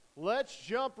Let's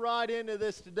jump right into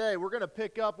this today. We're going to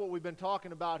pick up what we've been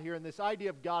talking about here in this idea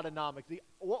of Godonomics.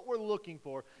 What we're looking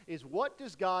for is, what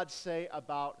does God say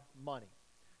about money?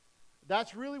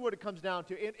 That's really what it comes down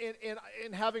to.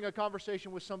 In having a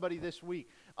conversation with somebody this week,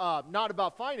 not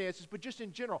about finances, but just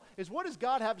in general, is what does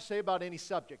God have to say about any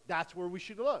subject? That's where we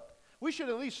should look. We should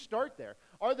at least start there.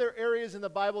 Are there areas in the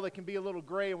Bible that can be a little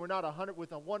gray and we're not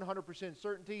 100%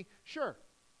 certainty? Sure.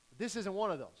 This isn't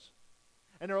one of those.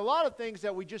 And there are a lot of things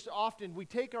that we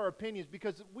take our opinions,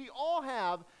 because we all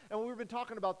have, and we've been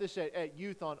talking about this at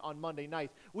youth on Monday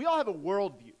nights, we all have a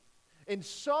worldview. In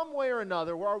some way or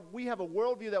another, where we have a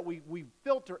worldview that we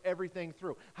filter everything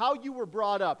through. How you were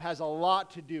brought up has a lot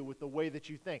to do with the way that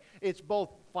you think. It's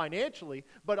both financially,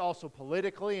 but also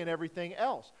politically and everything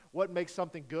else. What makes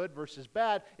something good versus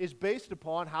bad is based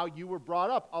upon how you were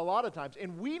brought up a lot of times.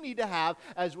 And we need to have,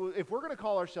 if we're going to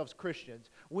call ourselves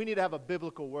Christians, we need to have a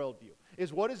biblical worldview.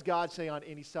 Is what does God say on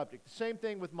any subject? The same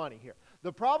thing with money here.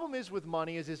 The problem is with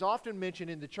money is often mentioned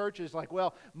in the churches like,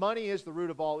 well, money is the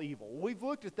root of all evil. We've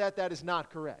looked at that. That is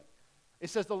not correct. It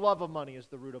says the love of money is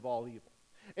the root of all evil.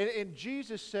 And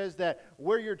Jesus says that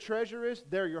where your treasure is,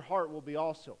 there your heart will be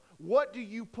also. What do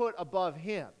you put above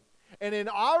Him? And in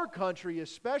our country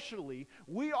especially,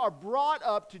 we are brought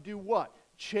up to do what?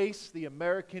 Chase the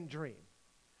American dream.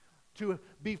 To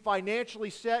be financially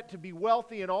set, to be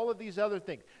wealthy, and all of these other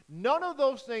things. None of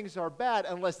those things are bad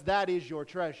unless that is your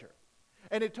treasure.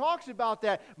 And it talks about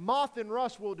that moth and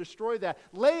rust will destroy that.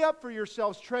 Lay up for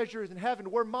yourselves treasures in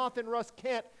heaven where moth and rust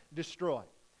can't destroy.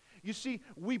 You see,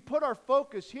 we put our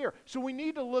focus here. So we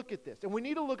need to look at this. And we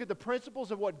need to look at the principles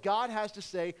of what God has to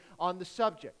say on the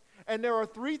subject. And there are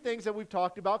three things that we've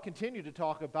talked about, continue to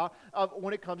talk about,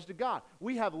 when it comes to God.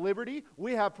 We have liberty,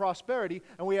 we have prosperity,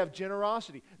 and we have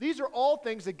generosity. These are all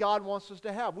things that God wants us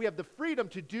to have. We have the freedom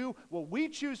to do what we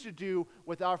choose to do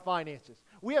with our finances.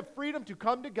 We have freedom to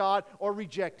come to God or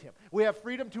reject Him. We have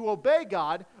freedom to obey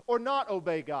God or not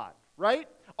obey God, right?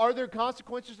 Are there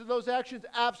consequences to those actions?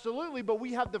 Absolutely, but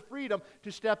we have the freedom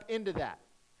to step into that.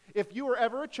 If you were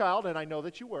ever a child, and I know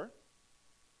that you were,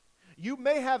 you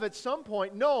may have at some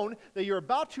point known that you're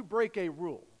about to break a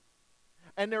rule.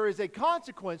 And there is a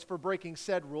consequence for breaking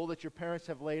said rule that your parents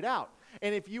have laid out.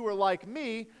 And if you were like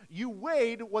me, you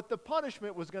weighed what the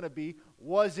punishment was going to be.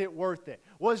 Was it worth it?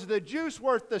 Was the juice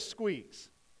worth the squeeze?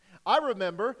 I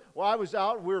remember, I was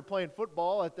out, we were playing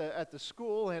football at the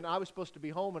school, and I was supposed to be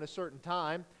home at a certain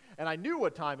time. And I knew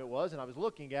what time it was, and I was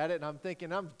looking at it, and I'm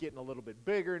thinking, I'm getting a little bit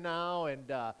bigger now,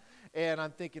 and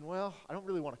I'm thinking, well, I don't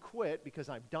really want to quit because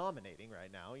I'm dominating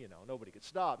right now. You know, nobody could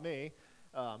stop me.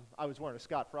 I was wearing a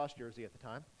Scott Frost jersey at the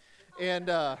time, and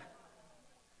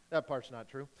that part's not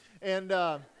true. And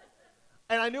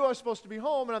I knew I was supposed to be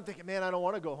home, and I'm thinking, man, I don't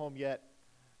want to go home yet.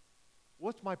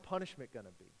 What's my punishment going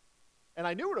to be? And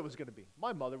I knew what it was going to be.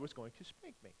 My mother was going to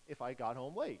spank me if I got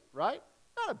home late, right?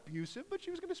 Not abusive, but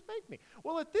she was going to spank me.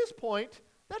 Well, at this point,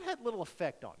 that had little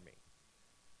effect on me.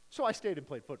 So I stayed and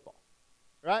played football.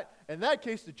 Right? In that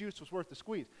case, the juice was worth the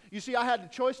squeeze. You see, I had a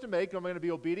choice to make. Am I going to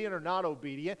be obedient or not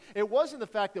obedient? It wasn't the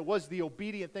fact that it was the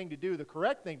obedient thing to do, the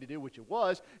correct thing to do, which it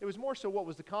was. It was more so what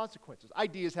was the consequences.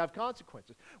 Ideas have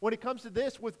consequences. When it comes to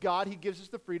this, with God, He gives us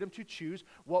the freedom to choose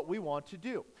what we want to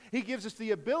do. He gives us the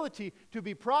ability to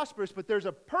be prosperous, but there's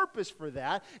a purpose for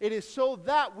that. It is so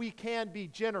that we can be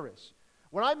generous.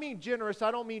 When I mean generous, I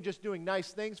don't mean just doing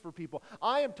nice things for people.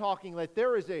 I am talking that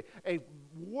there is a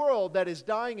world that is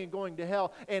dying and going to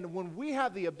hell, and when we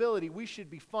have the ability, we should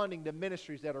be funding the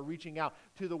ministries that are reaching out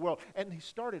to the world. And they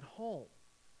start at home.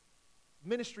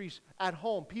 Ministries at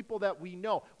home, people that we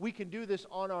know. We can do this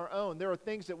on our own. There are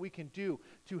things that we can do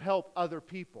to help other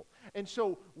people. And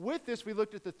so with this, we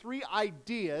looked at the three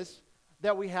ideas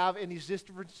that we have in these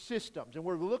different systems. And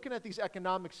we're looking at these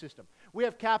economic systems. We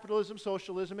have capitalism,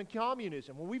 socialism, and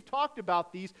communism. When we've talked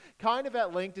about these kind of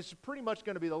at length, this is pretty much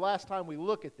going to be the last time we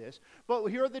look at this. But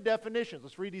here are the definitions.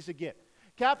 Let's read these again.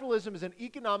 Capitalism is an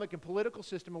economic and political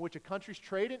system in which a country's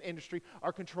trade and industry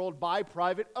are controlled by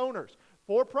private owners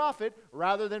for profit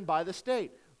rather than by the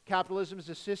state. Capitalism is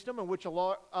a system in which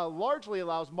largely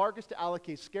allows markets to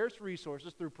allocate scarce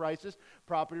resources through prices,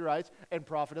 property rights, and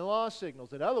profit and loss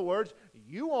signals. In other words,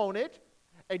 you own it,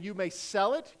 and you may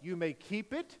sell it, you may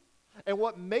keep it, and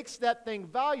what makes that thing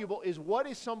valuable is what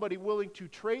is somebody willing to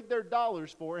trade their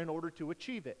dollars for in order to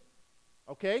achieve it.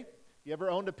 Okay? You ever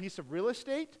owned a piece of real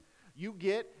estate? You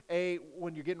get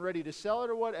when you're getting ready to sell it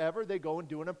or whatever, they go and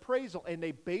do an appraisal. And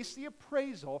they base the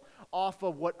appraisal off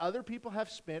of what other people have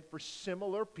spent for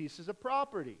similar pieces of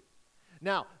property.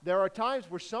 Now, there are times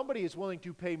where somebody is willing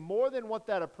to pay more than what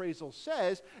that appraisal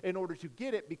says in order to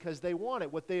get it because they want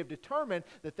it. What they have determined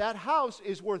that that house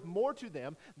is worth more to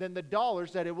them than the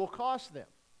dollars that it will cost them.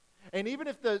 And even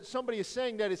if somebody is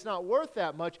saying that it's not worth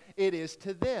that much, it is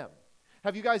to them.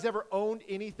 Have you guys ever owned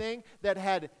anything that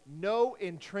had no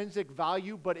intrinsic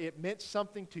value, but it meant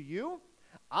something to you?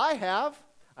 I have,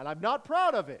 and I'm not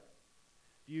proud of it.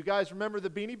 Do you guys remember the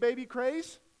Beanie Baby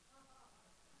craze?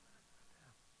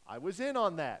 I was in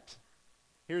on that.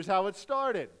 Here's how it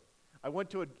started. I went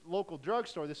to a local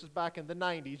drugstore. This is back in the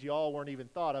 90s. You all weren't even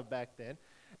thought of back then.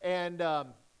 And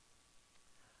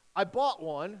I bought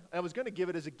one. I was going to give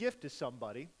it as a gift to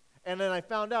somebody. And then I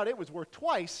found out it was worth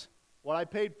twice what I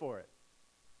paid for it.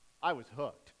 I was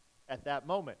hooked at that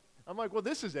moment. I'm like, well,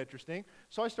 this is interesting.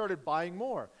 So I started buying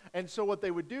more. And so what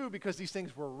they would do, because these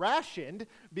things were rationed,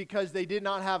 because they did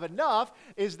not have enough,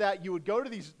 is that you would go to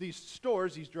these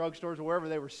stores, these drugstores, or wherever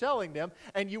they were selling them,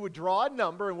 and you would draw a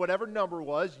number, and whatever number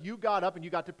was, you got up and you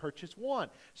got to purchase one.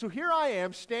 So here I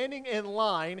am standing in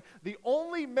line, the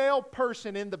only male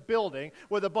person in the building,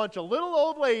 with a bunch of little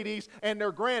old ladies and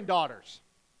their granddaughters.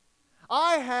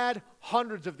 I had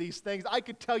hundreds of these things. I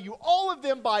could tell you all of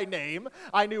them by name.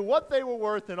 I knew what they were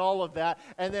worth and all of that.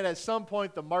 And then at some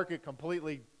point, the market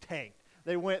completely tanked.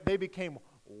 They became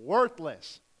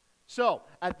worthless. So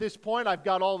at this point, I've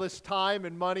got all this time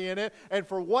and money in it. And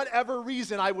for whatever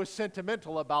reason I was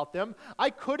sentimental about them,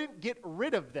 I couldn't get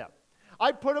rid of them.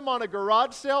 I put them on a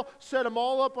garage sale, set them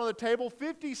all up on the table,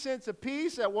 50 cents a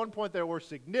piece. At one point, they were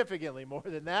significantly more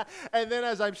than that. And then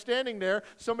as I'm standing there,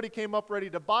 somebody came up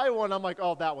ready to buy one. I'm like,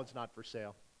 oh, that one's not for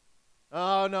sale.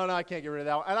 Oh, no, I can't get rid of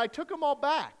that one. And I took them all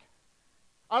back.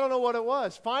 I don't know what it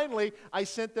was. Finally, I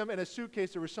sent them in a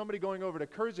suitcase. There was somebody going over to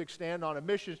Kyrgyzstan on a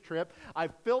missions trip. I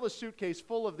filled a suitcase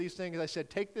full of these things. I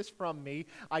said, take this from me.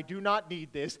 I do not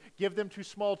need this. Give them to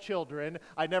small children.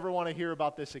 I never want to hear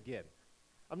about this again.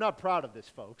 I'm not proud of this,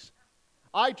 folks.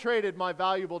 I traded my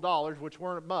valuable dollars, which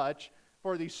weren't much,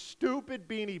 for these stupid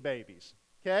Beanie Babies,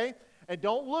 okay? And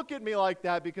don't look at me like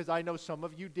that because I know some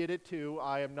of you did it too.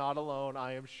 I am not alone,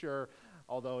 I am sure,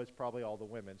 although it's probably all the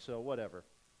women, so whatever.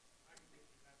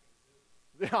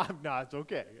 I'm not, it's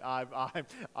okay.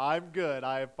 I'm good.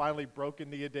 I have finally broken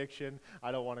the addiction.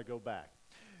 I don't want to go back.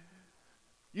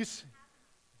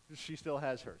 She still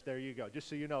has hers. There you go. Just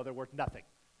so you know, they're worth nothing.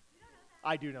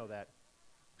 I do know that.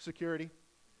 Security.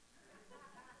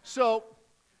 So,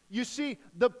 you see,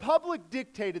 the public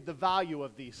dictated the value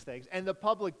of these things, and the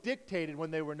public dictated when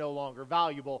they were no longer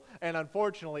valuable, and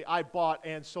unfortunately, I bought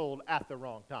and sold at the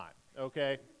wrong time,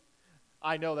 okay?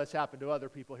 I know that's happened to other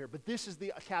people here, but this is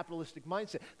the capitalistic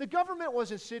mindset. The government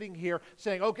wasn't sitting here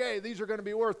saying, okay, these are going to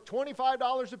be worth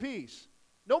 $25 a piece.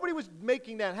 Nobody was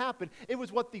making that happen. It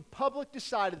was what the public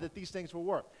decided that these things were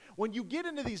worth. When you get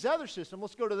into these other systems,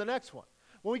 let's go to the next one.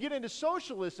 When we get into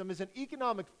socialism, is an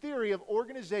economic theory of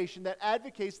organization that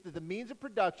advocates that the means of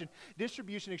production,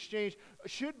 distribution, exchange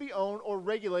should be owned or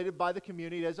regulated by the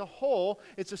community as a whole.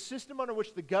 It's a system under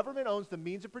which the government owns the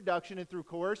means of production and through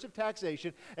coercive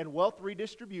taxation and wealth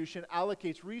redistribution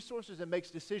allocates resources and makes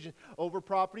decisions over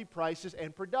property prices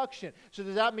and production. So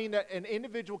does that mean that an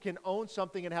individual can own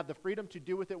something and have the freedom to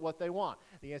do with it what they want?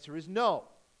 The answer is no.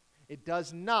 It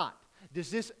does not.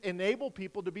 Does this enable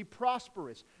people to be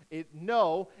prosperous?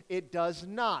 No, it does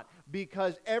not.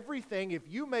 Because everything, if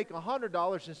you make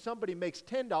 $100 and somebody makes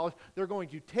 $10, they're going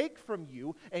to take from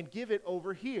you and give it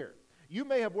over here. You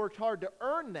may have worked hard to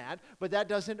earn that, but that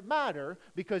doesn't matter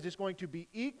because it's going to be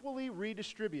equally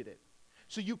redistributed.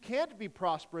 So you can't be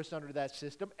prosperous under that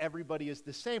system. Everybody is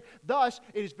the same. Thus,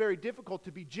 it is very difficult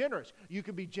to be generous. You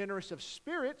can be generous of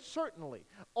spirit, certainly.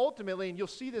 Ultimately, and you'll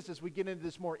see this as we get into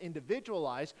this more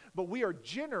individualized, but we are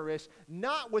generous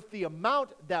not with the amount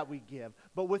that we give,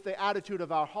 but with the attitude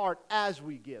of our heart as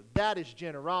we give. That is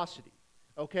generosity.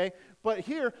 Okay? But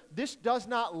here, this does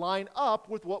not line up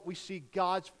with what we see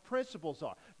God's principles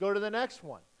are. Go to the next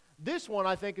one. This one,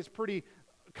 I think, is pretty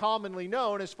commonly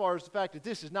known as far as the fact that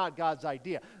this is not God's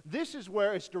idea. This is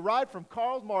where it's derived from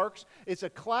Karl Marx. It's a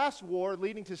class war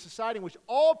leading to a society in which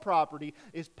all property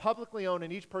is publicly owned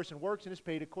and each person works and is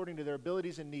paid according to their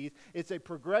abilities and needs. It's a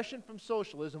progression from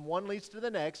socialism. One leads to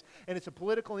the next. And it's a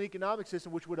political and economic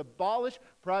system which would abolish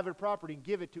private property and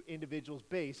give it to individuals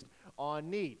based on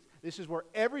needs. This is where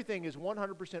everything is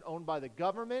 100% owned by the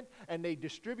government and they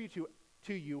distribute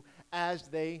to you as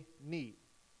they need.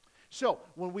 So,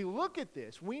 when we look at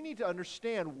this, we need to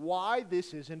understand why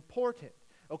this is important,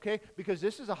 okay? Because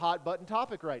this is a hot button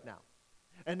topic right now.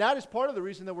 And that is part of the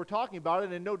reason that we're talking about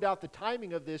it, and no doubt the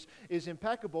timing of this is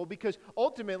impeccable because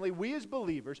ultimately we as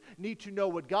believers need to know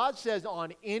what God says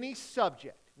on any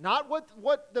subject. Not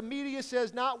what the media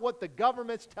says, not what the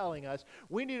government's telling us.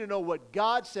 We need to know what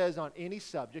God says on any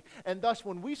subject. And thus,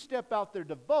 when we step out there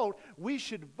to vote, we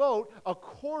should vote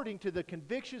according to the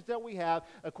convictions that we have,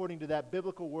 according to that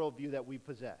biblical worldview that we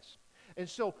possess. And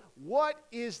so, what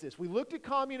is this? We looked at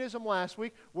communism last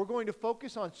week. We're going to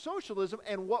focus on socialism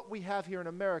and what we have here in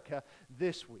America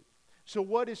this week. So,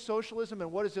 what is socialism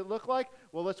and what does it look like?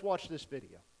 Well, let's watch this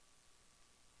video.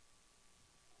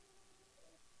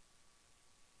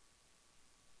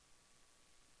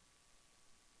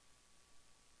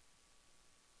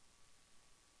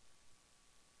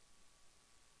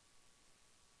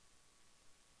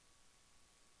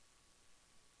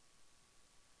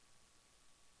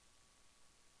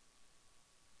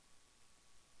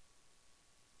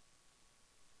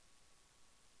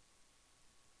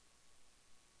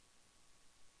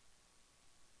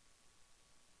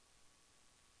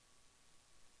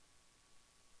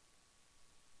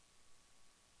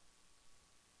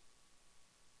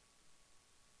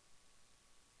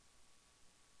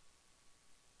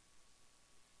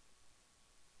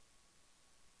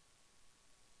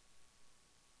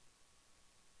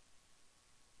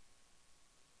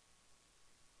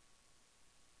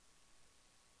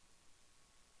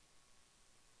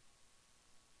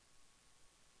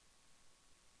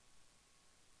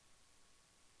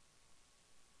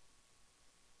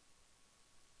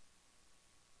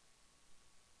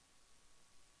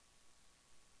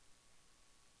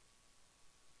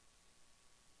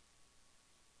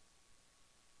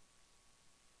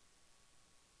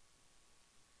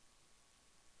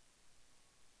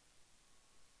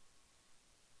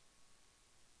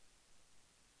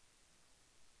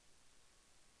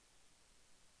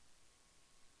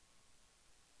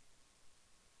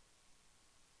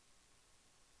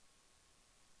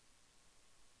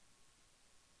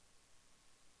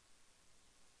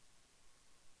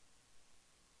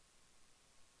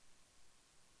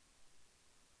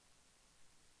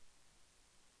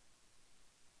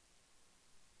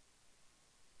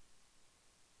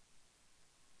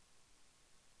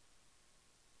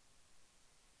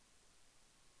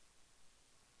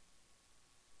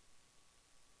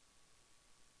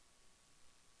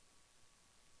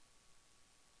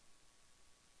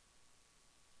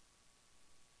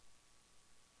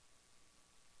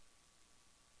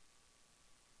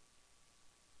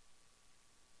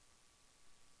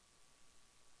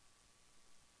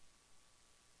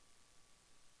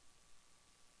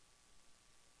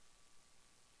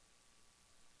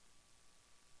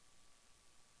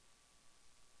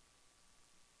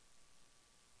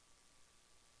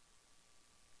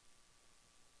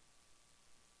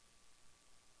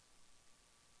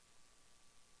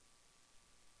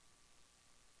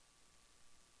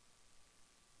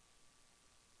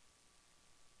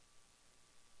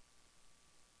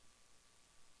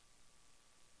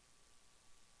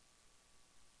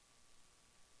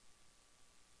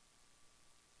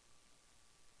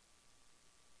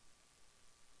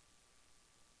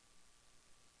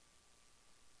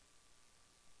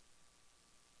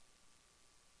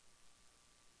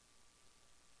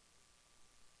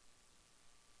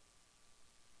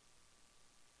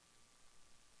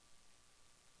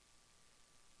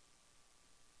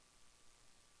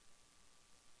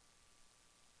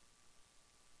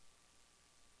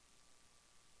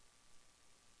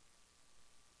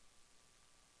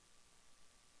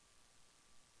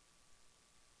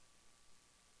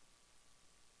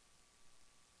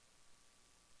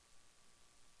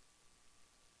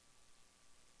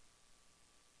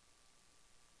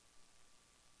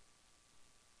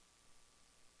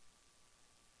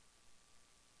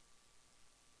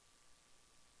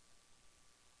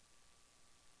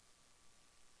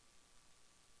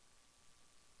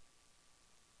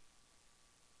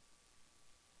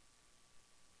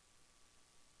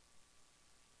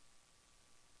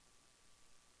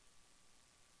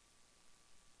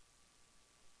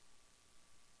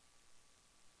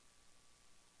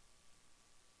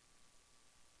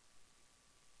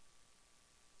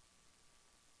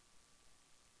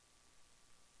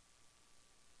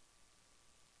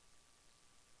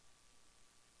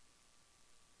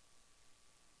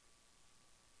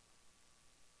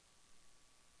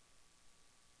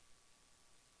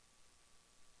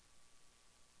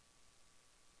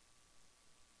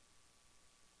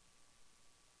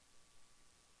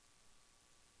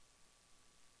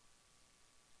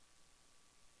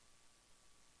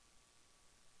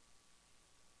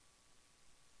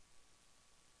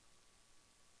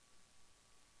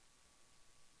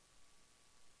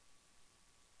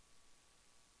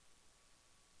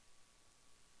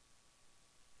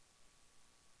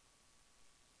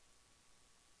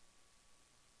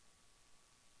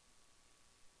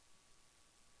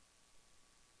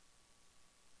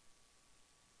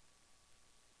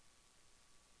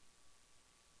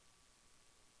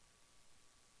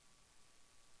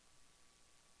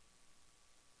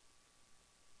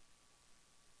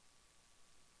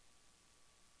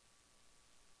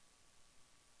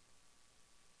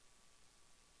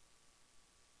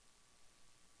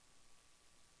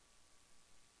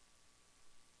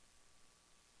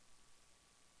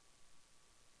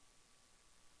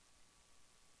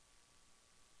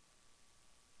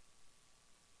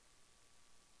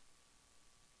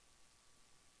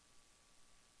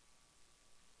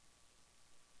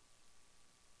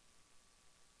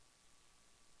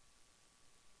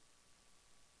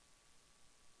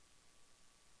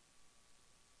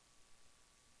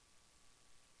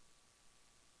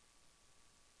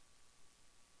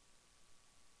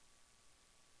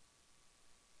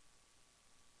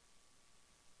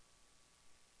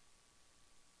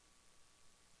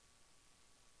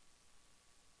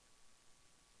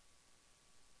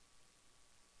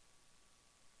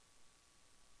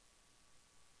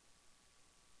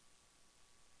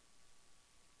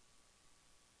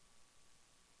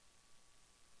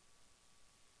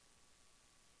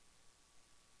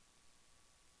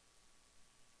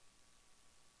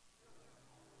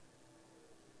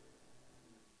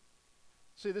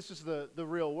 See, this is the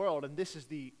real world, and this is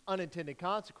the unintended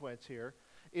consequence here,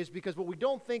 is because what we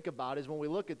don't think about is when we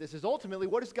look at this is ultimately,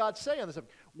 what does God say on this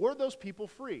subject? Were those people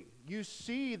free? You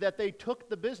see that they took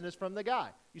the business from the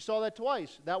guy. You saw that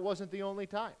twice. That wasn't the only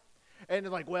time. And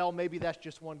they're like, well, maybe that's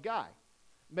just one guy.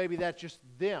 Maybe that's just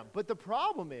them. But the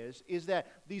problem is that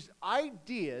these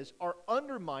ideas are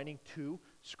undermining to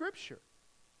Scripture.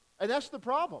 And that's the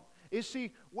problem. Is,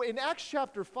 see, in Acts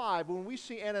chapter 5, when we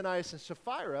see Ananias and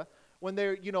Sapphira, when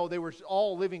they were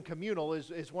all living communal,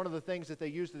 is one of the things that they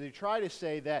used, that they try to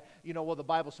say that, well, the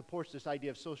Bible supports this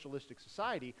idea of socialistic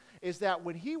society, is that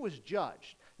when he was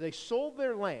judged, they sold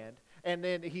their land, and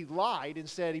then he lied and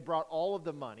said he brought all of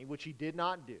the money, which he did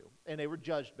not do, and they were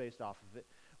judged based off of it.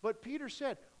 But Peter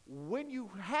said, when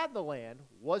you had the land,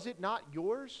 was it not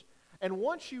yours? And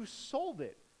once you sold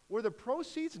it, were the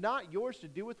proceeds not yours to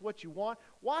do with what you want?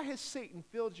 Why has Satan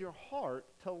filled your heart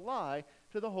to lie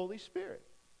to the Holy Spirit?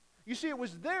 You see, it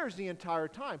was theirs the entire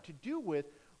time to do with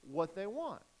what they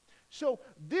want. So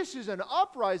this is an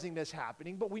uprising that's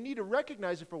happening, but we need to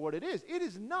recognize it for what it is. It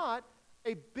is not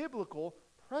a biblical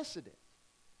precedent.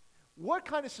 What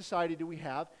kind of society do we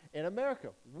have in America?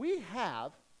 We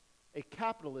have a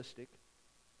capitalistic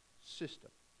system,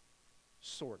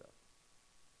 sort of.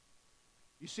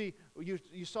 You see,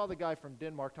 you saw the guy from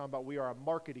Denmark talking about we are a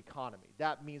market economy.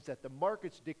 That means that the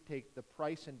markets dictate the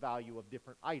price and value of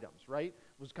different items, right?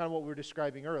 It was kind of what we were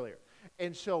describing earlier.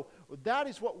 And so that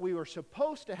is what we were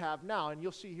supposed to have now, and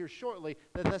you'll see here shortly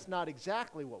that that's not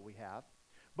exactly what we have.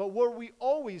 But were we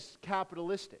always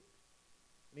capitalistic?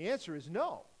 And the answer is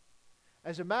no.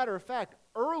 As a matter of fact,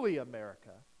 early America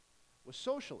was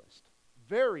socialist.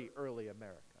 Very early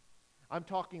America. I'm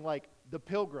talking like the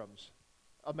Pilgrims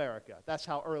America. That's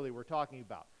how early we're talking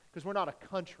about, because we're not a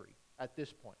country at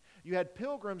this point. You had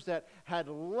pilgrims that had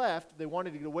left. They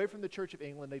wanted to get away from the Church of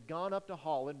England. They'd gone up to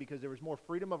Holland because there was more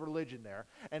freedom of religion there,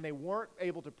 and they weren't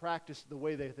able to practice the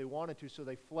way they wanted to, so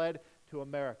they fled to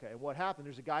America. And what happened,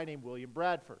 there's a guy named William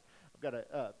Bradford. I've got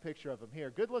a picture of him here.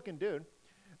 Good-looking dude.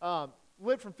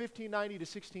 Lived from 1590 to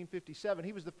 1657.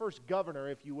 He was the first governor,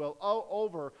 if you will,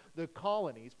 over the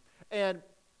colonies. And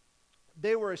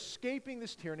they were escaping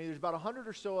this tyranny. There's about 100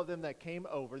 or so of them that came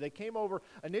over. They came over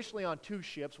initially on 2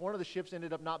 ships. One of the ships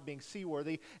ended up not being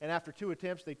seaworthy, and after 2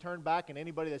 attempts, they turned back, and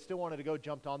anybody that still wanted to go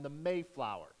jumped on the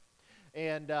Mayflower.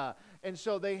 And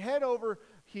so they head over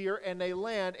here, and they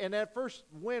land, and that first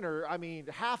winter,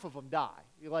 half of them die.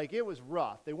 Like, it was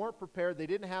rough. They weren't prepared. They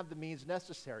didn't have the means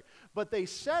necessary. But they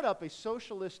set up a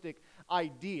socialistic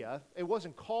idea. It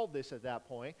wasn't called this at that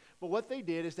point, but what they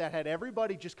did is that had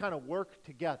everybody just kind of work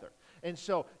together. And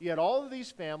so you had all of these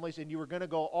families, and you were going to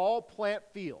go all plant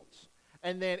fields.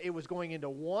 And then it was going into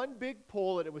one big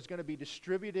pool, and it was going to be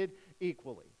distributed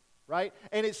equally, right?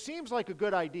 And it seems like a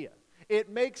good idea. It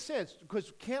makes sense,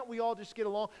 because can't we all just get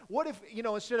along? What if,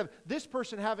 instead of this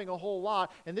person having a whole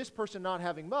lot and this person not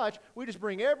having much, we just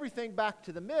bring everything back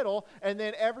to the middle, and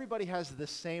then everybody has the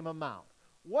same amount?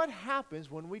 What happens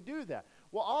when we do that?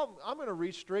 Well, I'm going to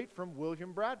read straight from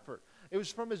William Bradford. It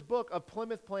was from his book, A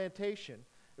Plymouth Plantation.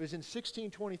 It was in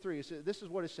 1623. This is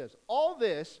what it says. All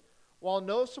this, while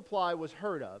no supply was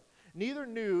heard of, neither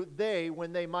knew they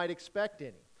when they might expect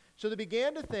any. So they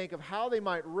began to think of how they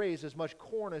might raise as much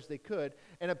corn as they could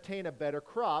and obtain a better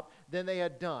crop than they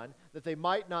had done, that they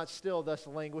might not still thus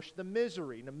languish the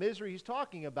misery. And the misery he's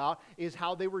talking about is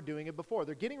how they were doing it before.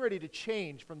 They're getting ready to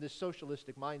change from this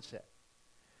socialistic mindset.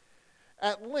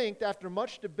 At length, after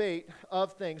much debate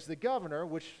of things, the governor,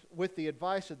 which with the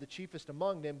advice of the chiefest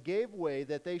among them, gave way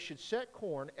that they should set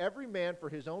corn, every man for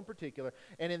his own particular,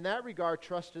 and in that regard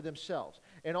trust to themselves,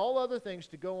 and all other things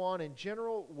to go on in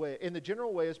the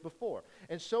general way as before,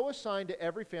 and so assign to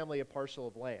every family a parcel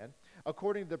of land,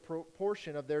 according to the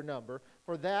proportion of their number,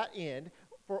 for that end,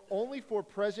 only for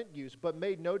present use, but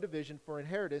made no division for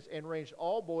inheritance, and ranged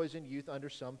all boys and youth under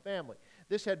some family.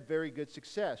 This had very good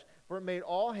success, for it made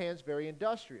all hands very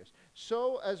industrious.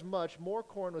 So as much more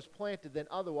corn was planted than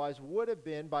otherwise would have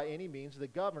been by any means the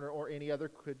governor or any other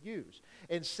could use,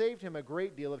 and saved him a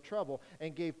great deal of trouble,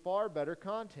 and gave far better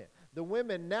content. The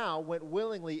women now went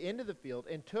willingly into the field,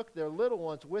 and took their little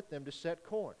ones with them to set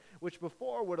corn, which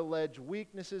before would allege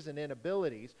weaknesses and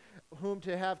inabilities, whom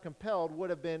to have compelled would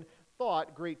have been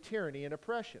thought great tyranny and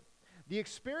oppression. The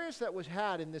experience that was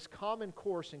had in this common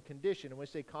course and condition, and when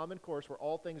we say common course, where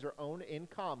all things are owned in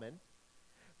common,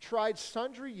 tried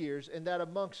sundry years, and that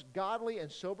amongst godly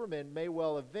and sober men may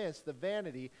well evince the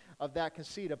vanity of that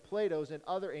conceit of Plato's and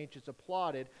other ancients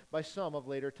applauded by some of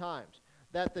later times,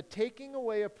 that the taking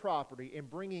away of property and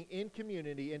bringing in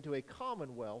community into a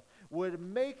commonwealth would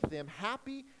make them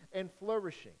happy and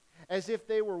flourishing, as if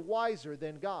they were wiser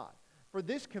than God. For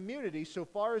this community, so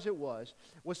far as it was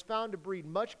found to breed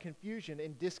much confusion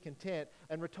and discontent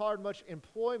and retard much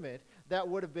employment that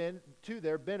would have been to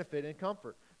their benefit and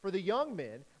comfort. For the young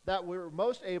men that were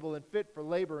most able and fit for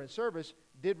labor and service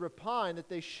did repine that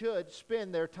they should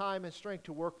spend their time and strength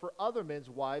to work for other men's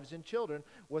wives and children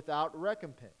without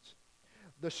recompense.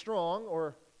 The strong,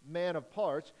 or man of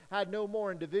parts, had no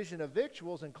more in division of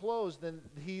victuals and clothes than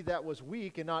he that was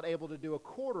weak and not able to do a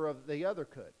quarter of the other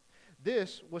could.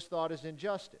 This was thought as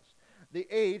injustice. The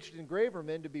aged and graver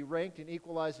men to be ranked and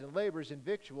equalized in labors and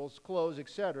victuals, clothes,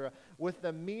 etc., with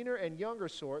the meaner and younger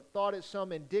sort thought it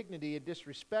some indignity and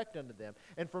disrespect unto them.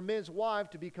 And for men's wives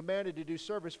to be commanded to do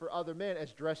service for other men,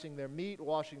 as dressing their meat,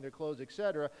 washing their clothes,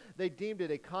 etc., they deemed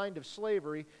it a kind of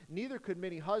slavery, neither could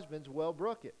many husbands well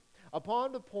brook it.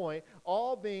 Upon the point,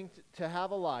 all being to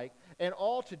have alike, and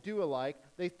all to do alike,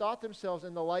 they thought themselves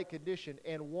in the like condition,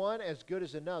 and one as good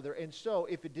as another. And so,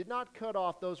 if it did not cut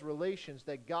off those relations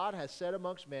that God has set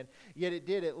amongst men, yet it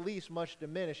did at least much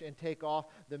diminish and take off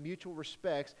the mutual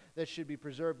respects that should be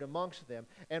preserved amongst them,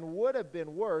 and would have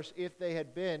been worse if they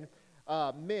had been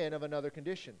men of another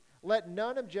condition. Let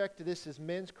none object to this as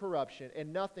men's corruption,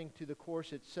 and nothing to the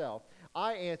course itself.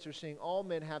 I answer, seeing all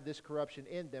men have this corruption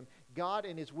in them, God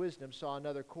in his wisdom saw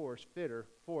another course fitter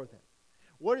for them.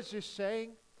 What is this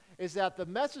saying? Is that the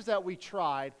message that we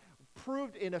tried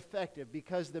proved ineffective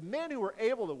because the men who were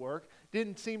able to work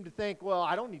didn't seem to think, well,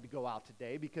 I don't need to go out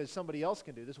today because somebody else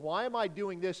can do this. Why am I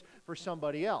doing this for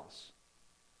somebody else?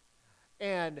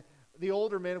 And the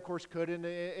older men, of course, could,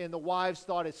 and the wives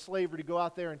thought it's slavery to go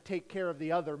out there and take care of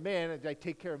the other men. I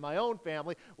take care of my own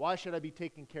family. Why should I be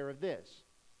taking care of this?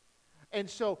 And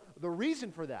so the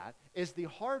reason for that is the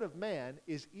heart of man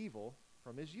is evil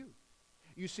from his youth.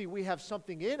 You see, we have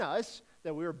something in us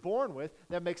that we were born with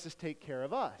that makes us take care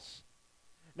of us.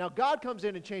 Now, God comes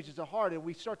in and changes the heart, and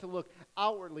we start to look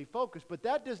outwardly focused, but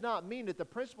that does not mean that the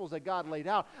principles that God laid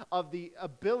out of the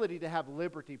ability to have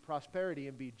liberty, prosperity,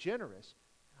 and be generous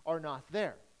are not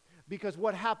there. Because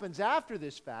what happens after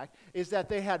this fact is that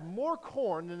they had more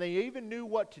corn than they even knew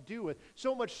what to do with,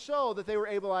 so much so that they were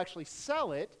able to actually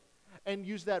sell it and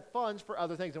use that funds for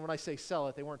other things. And when I say sell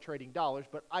it, they weren't trading dollars,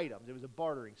 but items. It was a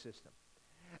bartering system.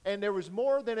 And there was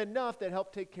more than enough that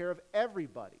helped take care of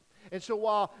everybody. And so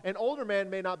while an older man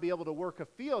may not be able to work a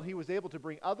field, he was able to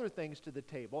bring other things to the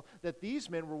table that these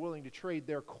men were willing to trade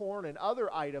their corn and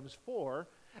other items for,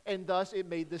 and thus it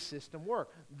made the system work.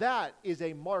 That is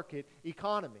a market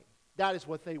economy. That is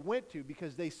what they went to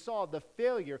because they saw the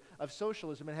failure of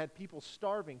socialism and had people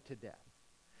starving to death.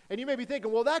 And you may be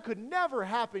thinking, well, that could never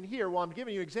happen here. Well, I'm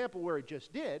giving you an example where it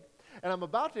just did. And I'm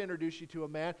about to introduce you to a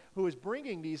man who is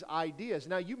bringing these ideas.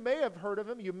 Now, you may have heard of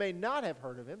him. You may not have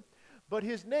heard of him. But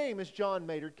his name is John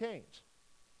Maynard Keynes.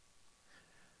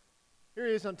 Here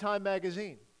he is on Time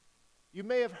magazine. You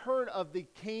may have heard of the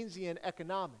Keynesian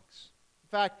economics. In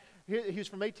fact, he was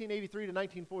from 1883 to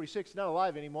 1946, not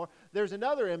alive anymore. There's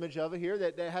another image of it here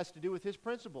that has to do with his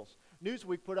principles.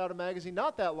 Newsweek put out a magazine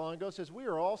not that long ago that says we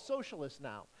are all socialists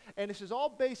now. And this is all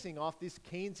basing off this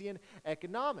Keynesian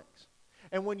economics.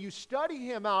 And when you study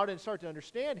him out and start to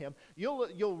understand him,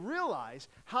 you'll realize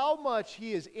how much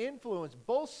he has influenced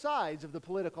both sides of the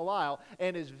political aisle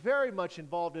and is very much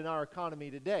involved in our economy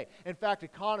today. In fact,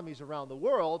 economies around the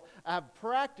world have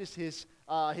practiced his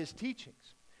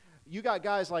teachings. You got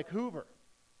guys like Hoover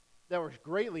that were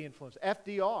greatly influenced.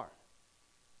 FDR,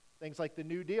 things like the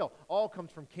New Deal, all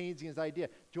comes from Keynesian's idea.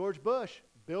 George Bush,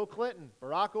 Bill Clinton,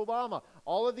 Barack Obama,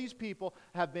 all of these people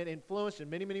have been influenced, and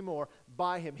many, many more,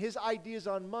 by him. His ideas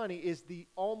on money is the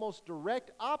almost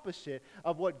direct opposite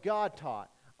of what God taught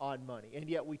on money, and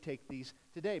yet we take these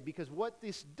today because what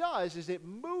this does is it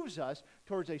moves us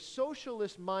towards a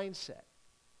socialist mindset.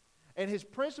 And his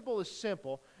principle is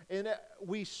simple, in that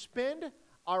we spend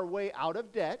our way out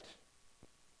of debt.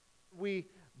 We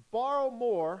borrow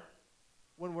more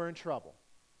when we're in trouble.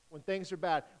 When things are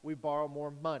bad, we borrow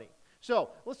more money. So,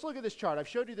 let's look at this chart. I've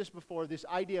showed you this before, this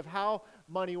idea of how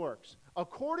money works.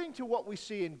 According to what we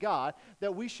see in God,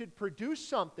 that we should produce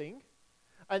something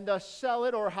and thus sell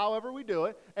it or however we do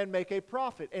it and make a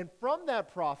profit. And from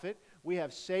that profit, we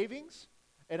have savings,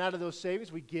 and out of those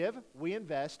savings, we give, we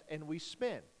invest, and we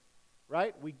spend.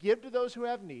 Right? We give to those who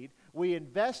have need. We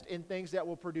invest in things that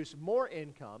will produce more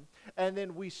income. And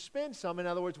then we spend some. In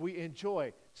other words, we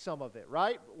enjoy some of it.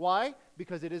 Right? Why?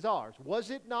 Because it is ours. Was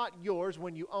it not yours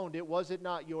when you owned it? Was it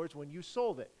not yours when you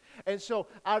sold it? And so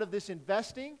out of this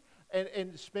investing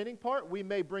And the spending part, we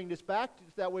may bring this back.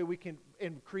 That way we can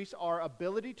increase our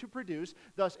ability to produce,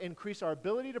 thus increase our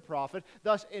ability to profit,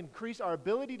 thus increase our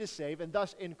ability to save, and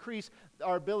thus increase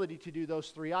our ability to do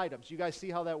those three items. You guys see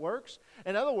how that works?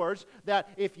 In other words, that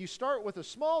if you start with a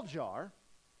small jar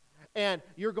and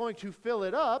you're going to fill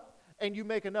it up and you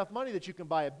make enough money that you can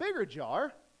buy a bigger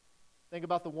jar. Think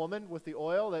about the woman with the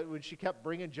oil that when she kept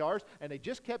bringing jars and they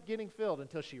just kept getting filled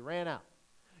until she ran out.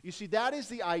 You see, that is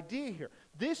the idea here.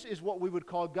 This is what we would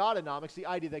call Godonomics, the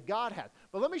idea that God has.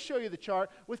 But let me show you the chart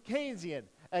with Keynesian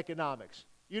economics.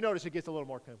 You notice it gets a little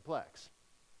more complex.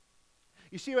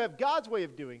 You see, you have God's way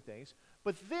of doing things,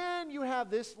 but then you have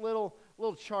this little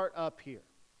chart up here.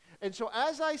 And so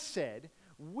as I said,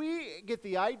 we get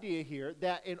the idea here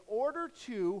that in order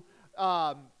to,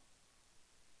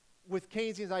 with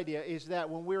Keynesian's idea, is that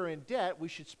when we're in debt, we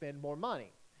should spend more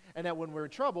money. And that when we're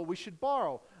in trouble, we should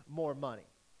borrow more money.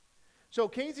 So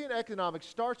Keynesian economics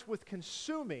starts with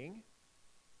consuming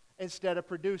instead of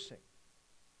producing.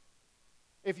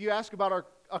 If you ask about our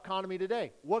economy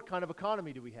today, what kind of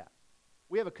economy do we have?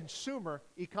 We have a consumer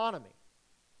economy.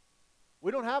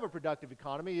 We don't have a productive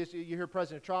economy. You hear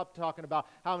President Trump talking about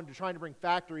how they're trying to bring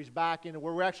factories back in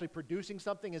where we're actually producing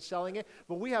something and selling it.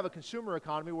 But we have a consumer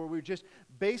economy where we're just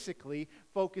basically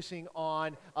focusing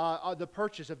on the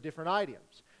purchase of different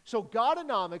items. So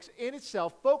Godonomics in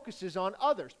itself focuses on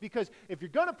others, because if you're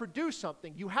going to produce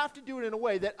something, you have to do it in a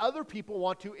way that other people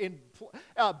want to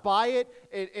buy it,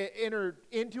 enter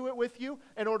into it with you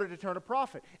in order to turn a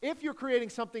profit. If you're creating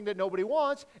something that nobody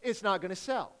wants, it's not going to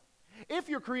sell. If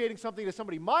you're creating something that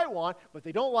somebody might want, but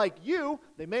they don't like you,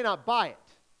 they may not buy it.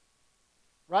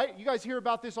 Right? You guys hear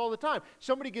about this all the time.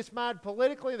 Somebody gets mad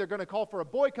politically, they're going to call for a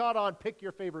boycott on pick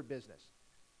your favorite business.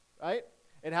 Right?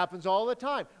 It happens all the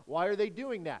time. Why are they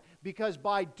doing that? Because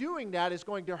by doing that, it's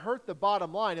going to hurt the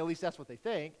bottom line. At least that's what they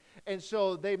think. And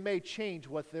so they may change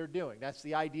what they're doing. That's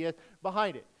the idea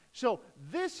behind it. So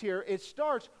this here, it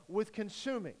starts with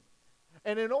consuming.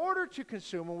 And in order to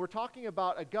consume, when we're talking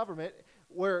about a government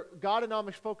where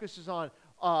Godonomics focuses on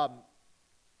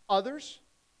others,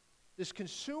 this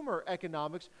consumer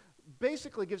economics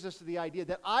basically gives us the idea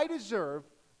that I deserve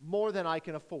more than I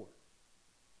can afford.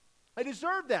 I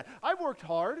deserve that. I've worked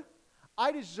hard.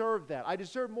 I deserve that. I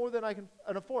deserve more than I can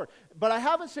afford. But I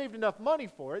haven't saved enough money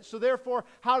for it, so therefore,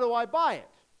 how do I buy it?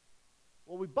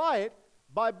 Well, we buy it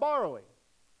by borrowing.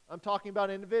 I'm talking about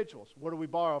individuals. What do we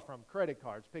borrow from? Credit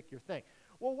cards. Pick your thing.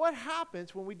 Well, what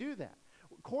happens when we do that?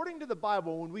 According to the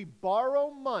Bible, when we borrow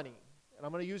money, and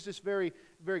I'm going to use this very,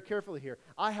 very carefully here,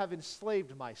 I have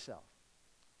enslaved myself.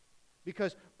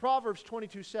 Because Proverbs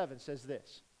 22:7 says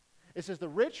this. It says, the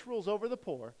rich rules over the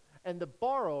poor, and the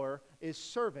borrower is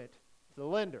servant to the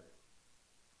lender.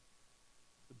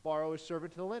 The borrower is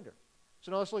servant to the lender.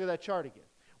 So now let's look at that chart again.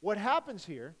 What happens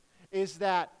here is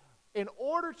that in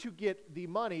order to get the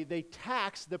money, they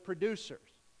tax the producers.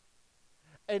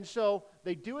 And so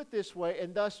they do it this way,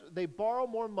 and thus they borrow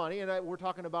more money, and we're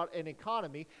talking about an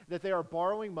economy that they are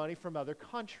borrowing money from other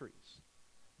countries,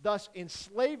 thus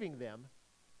enslaving them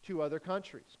to other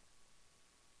countries.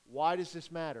 Why does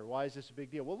this matter? Why is this a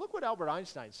big deal? Well, look what Albert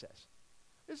Einstein says.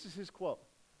 This is his quote.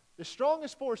 The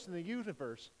strongest force in the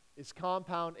universe is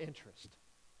compound interest.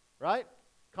 Right?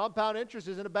 Compound interest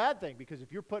isn't a bad thing, because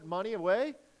if you're putting money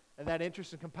away and that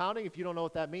interest is compounding, if you don't know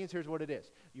what that means, here's what it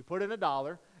is. You put in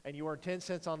 $1 and you earn 10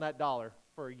 cents on that dollar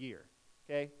for a year.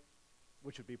 Okay?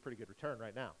 Which would be a pretty good return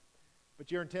right now. But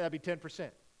you earn 10, that'd be 10%.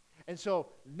 And so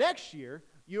next year,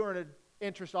 you earn an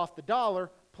interest off the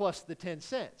dollar plus the 10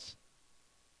 cents.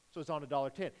 So it's on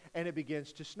 $1.10, and it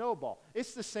begins to snowball.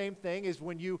 It's the same thing as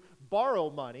when you borrow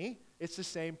money. It's the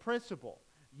same principle.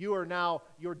 You are now,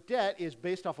 your debt is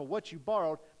based off of what you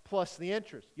borrowed plus the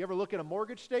interest. You ever look at a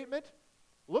mortgage statement?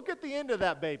 Look at the end of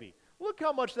that baby. Look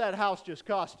how much that house just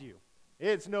cost you.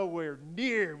 It's nowhere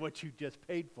near what you just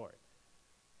paid for it.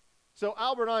 So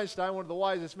Albert Einstein, one of the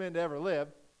wisest men to ever live,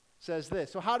 says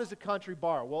this. So how does a country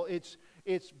borrow? Well, it's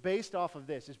based off of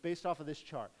this. It's based off of this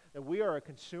chart, that we are a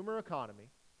consumer economy.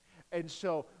 And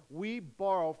so we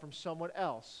borrow from someone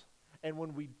else. And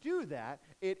when we do that,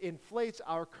 it inflates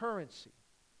our currency.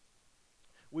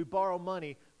 We borrow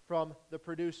money from the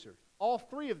producer. All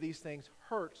three of these things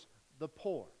hurts the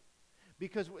poor.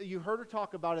 Because you heard her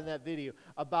talk about in that video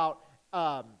about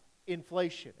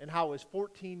inflation and how it was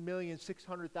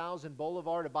 $14,600,000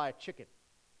 Bolivar to buy a chicken.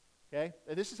 Okay?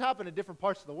 And this has happened in different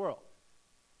parts of the world.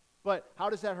 But how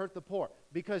does that hurt the poor?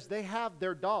 Because they have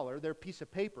their dollar, their piece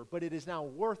of paper, but it is now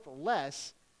worth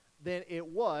less than it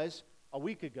was a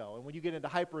week ago. And when you get into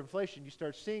hyperinflation, you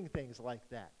start seeing things like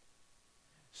that.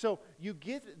 So you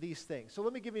get these things. So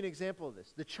let me give you an example of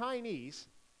this. The Chinese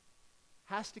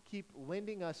has to keep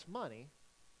lending us money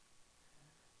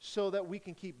so that we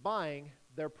can keep buying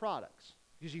their products.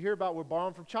 Because you hear about we're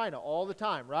borrowing from China all the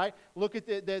time, right? Look at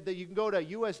you can go to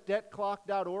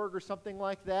usdebtclock.org or something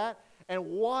like that and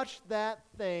watch that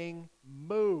thing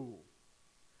move.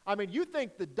 I mean, you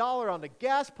think the dollar on the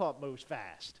gas pump moves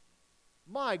fast.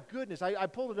 My goodness, I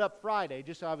pulled it up Friday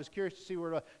just so I was curious to see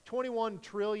where 21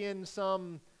 trillion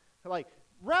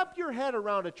wrap your head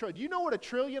around a trillion. Do you know what a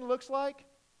trillion looks like?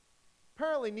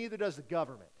 Apparently neither does the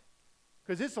government,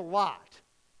 because it's a lot.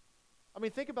 I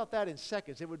mean, think about that in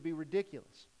seconds. It would be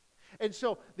ridiculous. And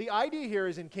so the idea here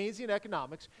is in Keynesian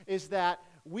economics is that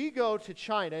we go to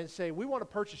China and say, we want to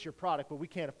purchase your product, but we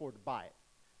can't afford to buy it.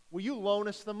 Will you loan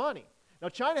us the money? Now,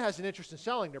 China has an interest in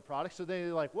selling their product, so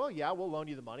they're like, well, yeah, we'll loan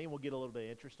you the money, and we'll get a little bit of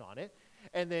interest on it,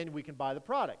 and then we can buy the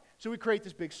product. So we create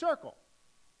this big circle,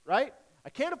 right? I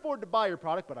can't afford to buy your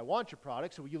product, but I want your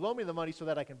product, so will you loan me the money so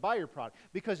that I can buy your product?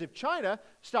 Because if China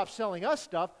stops selling us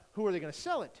stuff, who are they going to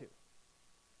sell it to?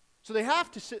 So they have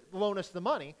to loan us the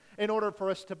money in order for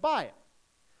us to buy it.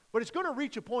 But it's going to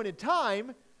reach a point in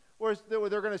time where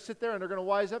they're going to sit there and they're going to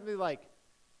wise up and be like,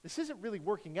 this isn't really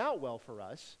working out well for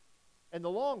us in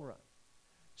the long run.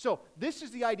 So this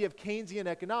is the idea of Keynesian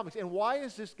economics. And why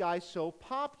is this guy so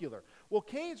popular? Well,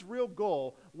 Keynes' real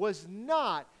goal was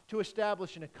not to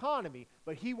establish an economy,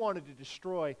 but he wanted to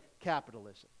destroy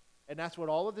capitalism. And that's what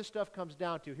all of this stuff comes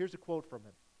down to. Here's a quote from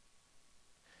him.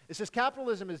 It says,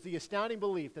 capitalism is the astounding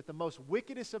belief that the most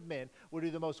wickedest of men will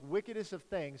do the most wickedest of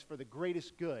things for the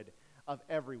greatest good of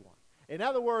everyone. In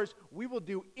other words, we will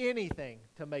do anything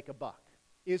to make a buck.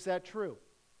 Is that true?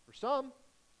 For some.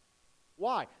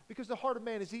 Why? Because the heart of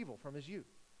man is evil from his youth.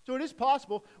 So it is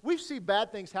possible. We see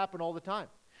bad things happen all the time.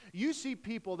 You see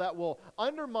people that will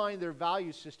undermine their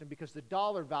value system because the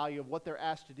dollar value of what they're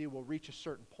asked to do will reach a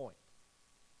certain point.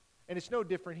 And it's no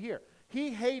different here. He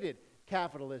hated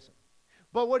capitalism.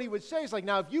 But what he would say is like,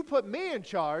 now if you put me in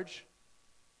charge,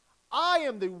 I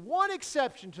am the one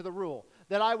exception to the rule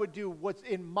that I would do what's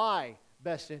in my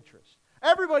best interest.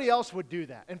 Everybody else would do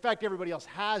that. In fact, everybody else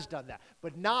has done that,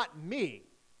 but not me.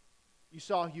 You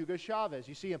saw Hugo Chavez.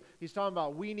 You see him. He's talking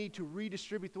about we need to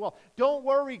redistribute the wealth. Don't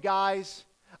worry, guys.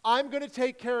 I'm going to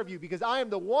take care of you because I am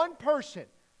the one person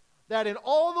that in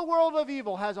all the world of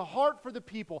evil has a heart for the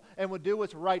people and will do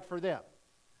what's right for them.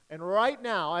 And right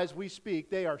now, as we speak,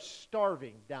 they are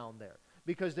starving down there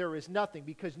because there is nothing.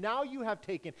 Because now you have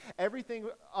taken everything,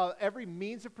 every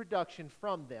means of production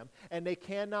from them, and they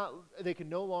can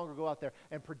no longer go out there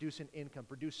and produce an income,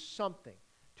 produce something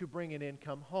to bring an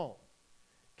income home.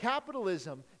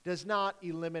 Capitalism does not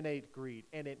eliminate greed,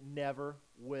 and it never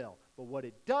will. But what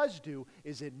it does do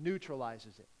is it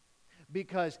neutralizes it.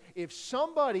 Because if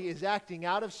somebody is acting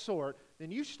out of sort, then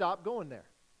you stop going there.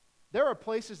 There are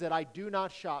places that I do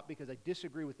not shop because I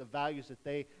disagree with the values that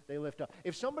they lift up.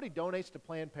 If somebody donates to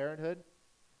Planned Parenthood,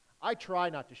 I try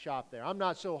not to shop there. I'm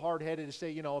not so hard-headed to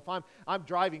say, if I'm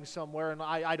driving somewhere, and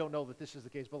I don't know that this is the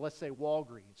case, but let's say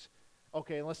Walgreens.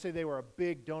 Okay, and let's say they were a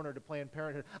big donor to Planned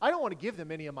Parenthood. I don't want to give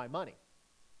them any of my money,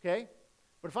 okay?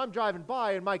 But if I'm driving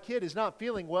by and my kid is not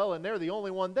feeling well and they're the only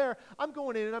one there, I'm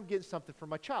going in and I'm getting something for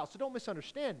my child. So don't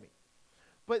misunderstand me.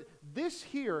 But this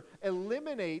here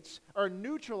eliminates or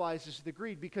neutralizes the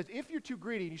greed, because if you're too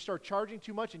greedy and you start charging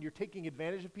too much and you're taking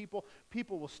advantage of people,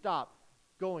 people will stop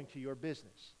going to your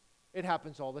business. It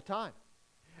happens all the time.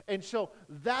 And so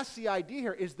that's the idea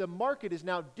here, is the market is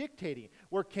now dictating.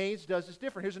 Where Keynes does is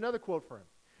different. Here's another quote for him.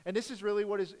 And this is really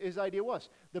what his idea was.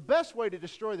 The best way to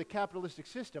destroy the capitalistic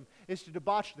system is to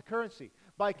debauch the currency.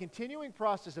 By continuing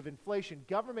process of inflation,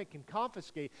 government can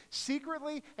confiscate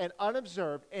secretly and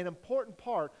unobserved an important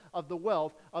part of the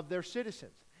wealth of their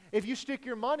citizens. If you stick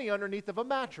your money underneath of a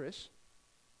mattress,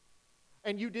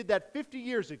 and you did that 50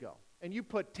 years ago, and you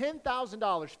put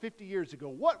 $10,000 50 years ago,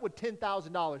 what would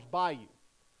 $10,000 buy you?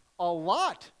 A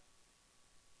lot.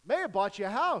 May have bought you a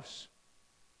house.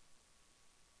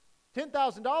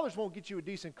 $10,000 won't get you a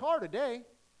decent car today,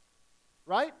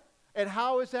 right? And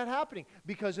how is that happening?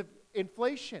 Because of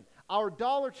inflation. Our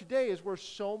dollar today is worth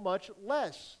so much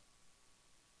less.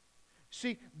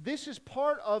 See, this is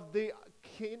part of the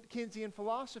Keynesian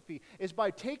philosophy, is by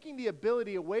taking the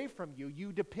ability away from you,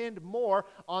 you depend more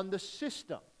on the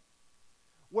system.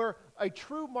 Where a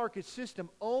true market system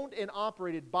owned and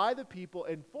operated by the people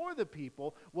and for the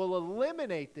people will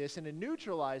eliminate this and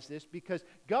neutralize this, because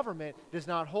government does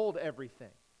not hold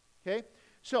everything. Okay?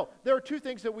 So, there are two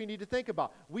things that we need to think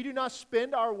about. We do not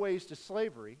spend our ways to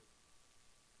slavery,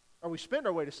 or we spend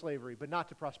our way to slavery, but not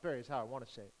to prosperity is how I want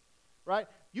to say it. Right?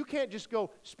 You can't just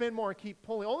go spend more and keep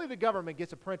pulling. Only the government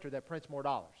gets a printer that prints more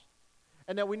dollars.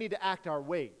 And that we need to act our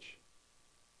wage.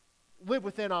 Live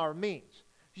within our means.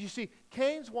 You see,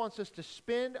 Keynes wants us to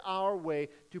spend our way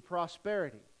to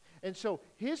prosperity. And so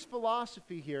his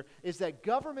philosophy here is that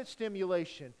government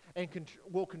stimulation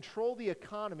will control the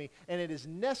economy, and it is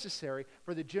necessary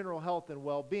for the general health and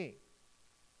well-being.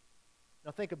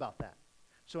 Now think about that.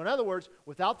 So in other words,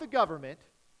 without the government,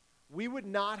 we would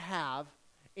not have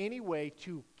any way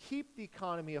to keep the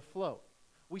economy afloat.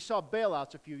 We saw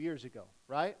bailouts a few years ago,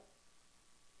 right?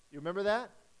 You remember that?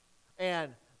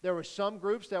 And there were some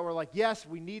groups that were like, yes,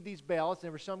 we need these bailouts. And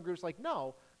there were some groups like,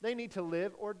 no, they need to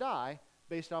live or die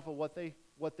based off of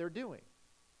what they're doing,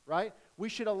 right? We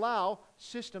should allow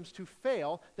systems to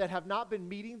fail that have not been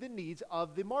meeting the needs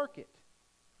of the market.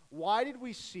 Why did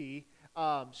we see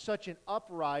such an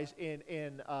uprise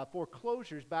in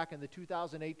foreclosures back in the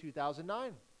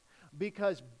 2008-2009?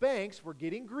 Because banks were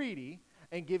getting greedy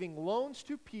and giving loans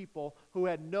to people who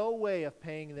had no way of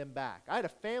paying them back. I had a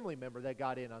family member that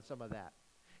got in on some of that.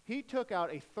 He took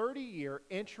out a 30-year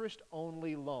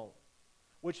interest-only loan,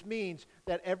 which means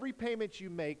that every payment you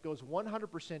make goes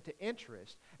 100% to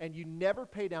interest, and you never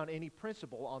pay down any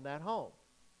principal on that home.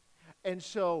 And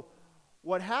so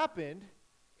what happened,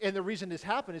 and the reason this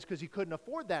happened is because he couldn't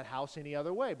afford that house any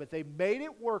other way, but they made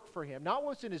it work for him, not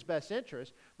what's in his best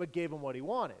interest, but gave him what he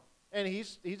wanted. And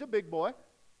he's a big boy.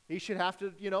 He should have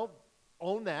to,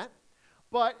 own that.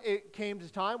 But it came to a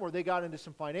time where they got into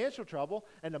some financial trouble,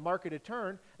 and the market had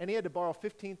turned, and he had to borrow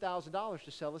 $15,000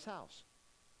 to sell his house.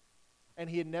 And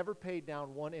he had never paid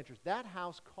down one interest. That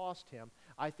house cost him,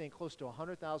 I think, close to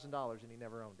 $100,000, and he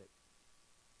never owned it.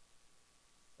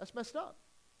 That's messed up.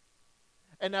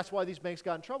 And that's why these banks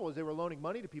got in trouble, is they were loaning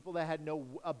money to people that had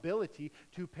no ability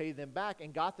to pay them back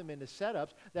and got them into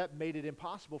setups that made it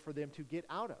impossible for them to get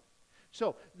out of.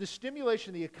 So the stimulation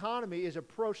of the economy is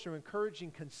approached through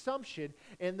encouraging consumption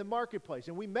in the marketplace.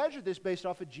 And we measure this based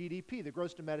off of GDP, the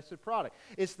gross domestic product.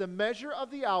 It's the measure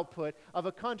of the output of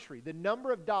a country, the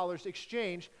number of dollars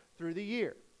exchanged through the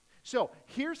year. So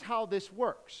here's how this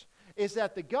works, is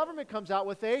that the government comes out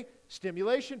with a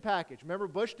stimulation package. Remember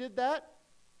Bush did that?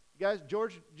 You guys,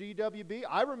 George G.W.B.,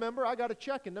 I remember I got a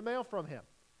check in the mail from him.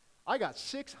 I got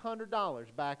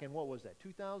 $600 back in, what was that,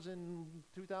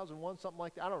 2001, something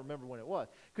like that? I don't remember when it was,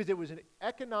 because it was an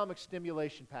economic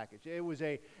stimulation package. It was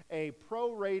a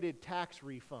prorated tax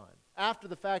refund. After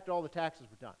the fact, all the taxes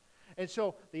were done. And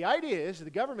so the idea is the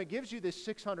government gives you this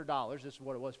 $600, this is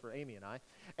what it was for Amy and I,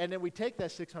 and then we take that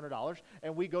 $600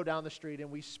 and we go down the street and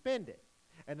we spend it.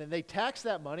 And then they tax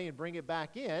that money and bring it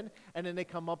back in, and then they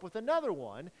come up with another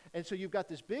one, and so you've got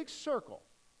this big circle,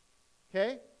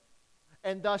 okay?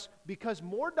 And thus, because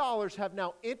more dollars have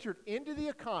now entered into the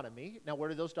economy, now where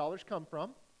do those dollars come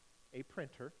from? A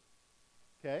printer,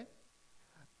 okay?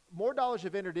 More dollars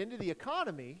have entered into the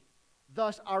economy,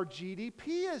 thus our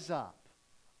GDP is up.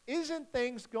 Isn't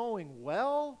things going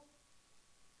well?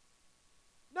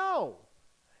 No.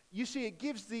 You see, it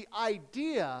gives the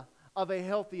idea of a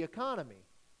healthy economy,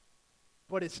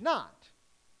 but it's not.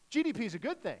 GDP is a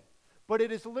good thing. But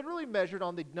it is literally measured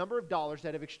on the number of dollars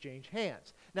that have exchanged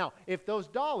hands. Now, if those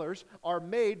dollars are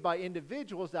made by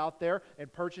individuals out there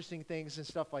and purchasing things and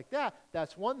stuff like that,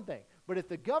 that's one thing. But if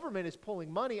the government is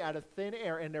pulling money out of thin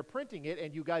air and they're printing it,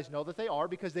 and you guys know that they are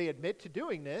because they admit to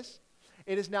doing this,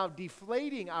 it is now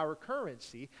deflating our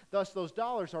currency. Thus, those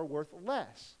dollars are worth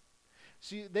less.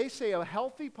 See, they say a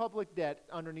healthy public debt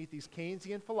underneath these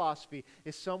Keynesian philosophy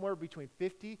is somewhere between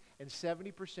 50 and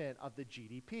 70% of the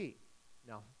GDP.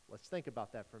 Now, let's think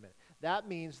about that for a minute. That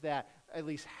means that at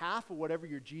least half of whatever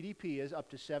your GDP is,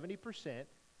 up to 70%,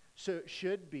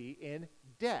 should be in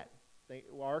debt.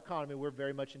 Our economy, we're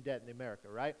very much in debt in America,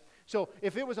 right? So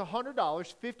if it was $100,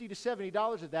 $50 to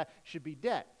 $70 of that should be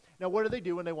debt. Now, what do they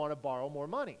do when they want to borrow more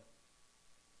money?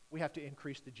 We have to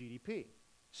increase the GDP.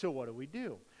 So what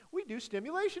do? We do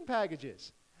stimulation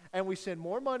packages. And we send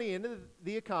more money into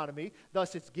the economy,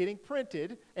 thus it's getting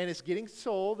printed, and it's getting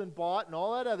sold and bought and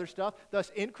all that other stuff, thus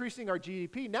increasing our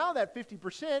GDP. Now that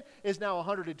 50% is now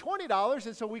 $120,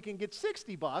 and so we can get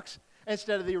 $60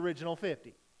 instead of the original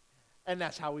 50. And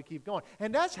that's how we keep going.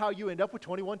 And that's how you end up with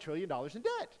 $21 trillion in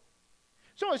debt.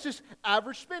 So it's just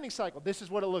average spending cycle. This is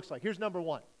what it looks like. Here's number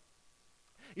one.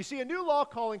 You see a new law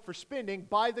calling for spending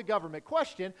by the government.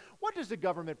 Question, what does the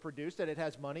government produce that it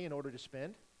has money in order to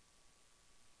spend?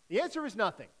 The answer is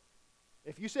nothing.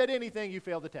 If you said anything, you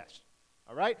failed the test.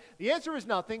 All right? The answer is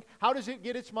nothing. How does it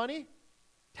get its money?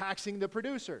 Taxing the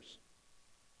producers.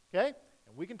 Okay?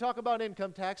 And we can talk about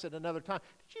income tax at another time.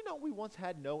 Did you know we once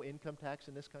had no income tax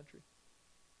in this country?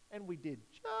 And we did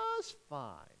just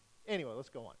fine. Anyway, let's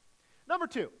go on. Number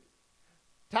two,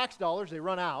 tax dollars, they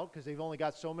run out because they've only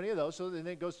got so many of those, so then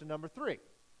it goes to number three.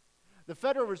 The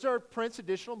Federal Reserve prints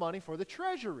additional money for the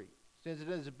Treasury. since it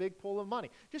is a big pool of money.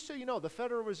 Just so you know, the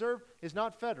Federal Reserve is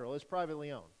not federal, it's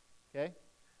privately owned. Okay?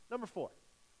 Number 4,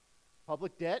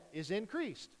 public debt is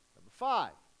increased. Number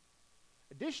 5,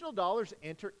 additional dollars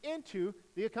enter into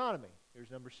the economy.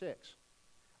 Here's number 6.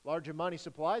 Larger money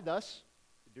supply, thus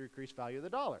the decreased value of the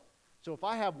dollar. So if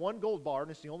I have one gold bar, and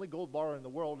it's the only gold bar in the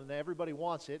world, and everybody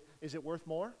wants it, is it worth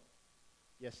more?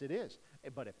 Yes, it is.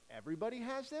 But if everybody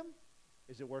has them,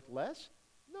 is it worth less?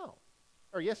 No.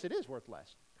 Or yes, it is worth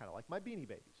less. Kind of like my Beanie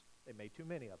Babies. They made too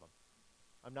many of them.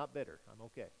 I'm not bitter. I'm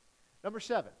okay. Number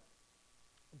 7,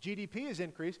 GDP is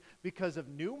increased because of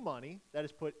new money that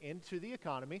is put into the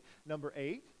economy. Number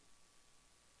 8,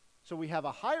 so we have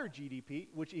a higher GDP,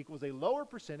 which equals a lower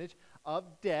percentage of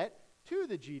debt to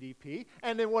the GDP.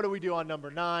 And then what do we do on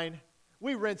number 9?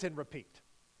 We rinse and repeat.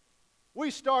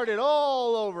 We start it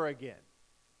all over again.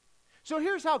 So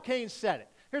here's how Keynes said it.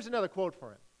 Here's another quote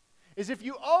for him. Is if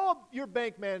you owe your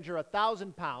bank manager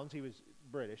 1,000 pounds, he was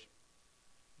British,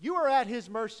 you are at his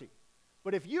mercy.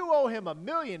 But if you owe him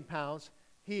 1,000,000 pounds,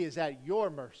 he is at your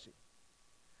mercy.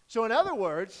 So in other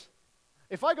words,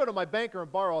 if I go to my banker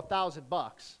and borrow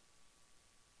 $1,000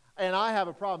 and I have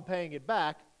a problem paying it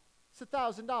back, it's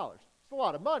 $1,000. It's a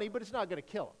lot of money, but it's not going to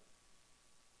kill him.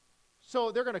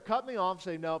 So they're going to cut me off and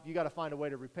say, nope, you got to find a way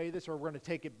to repay this, or we're going to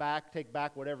take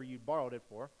back whatever you borrowed it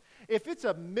for. If it's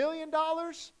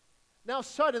 $1,000,000, now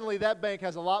suddenly that bank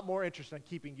has a lot more interest in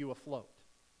keeping you afloat.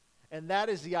 And that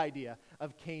is the idea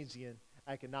of Keynesian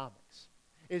economics.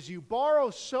 Is you borrow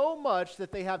so much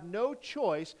that they have no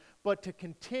choice but to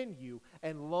continue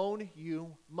and loan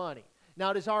you money.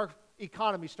 Now, does our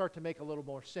economy start to make a little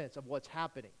more sense of what's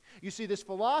happening? You see, this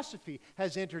philosophy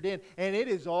has entered in, and it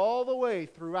is all the way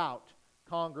throughout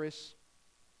Congress,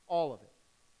 all of it.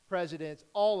 Presidents,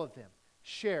 all of them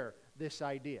share this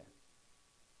idea.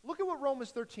 Look at what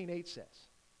Romans 13:8 says.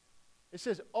 It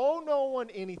says, owe no one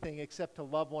anything except to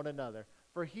love one another,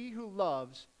 for he who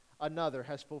loves another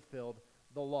has fulfilled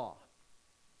the law.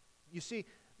 You see,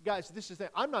 guys, this is the,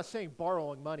 I'm not saying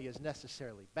borrowing money is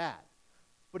necessarily bad.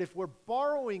 But if we're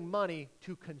borrowing money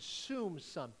to consume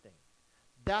something,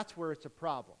 that's where it's a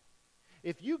problem.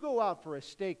 If you go out for a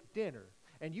steak dinner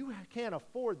and you can't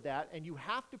afford that and you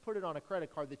have to put it on a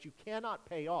credit card that you cannot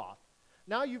pay off,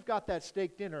 now you've got that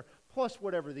steak dinner plus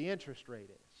whatever the interest rate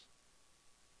is.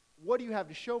 What do you have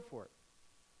to show for it?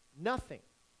 Nothing.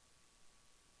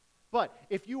 But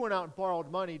if you went out and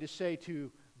borrowed money to say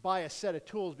to buy a set of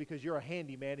tools because you're a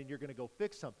handyman and you're going to go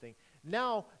fix something,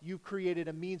 now you've created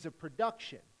a means of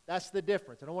production. That's the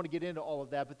difference. I don't want to get into all of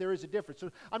that, but there is a difference.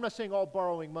 So I'm not saying all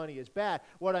borrowing money is bad.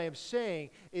 What I am saying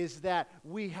is that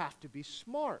we have to be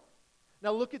smart.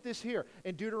 Now look at this here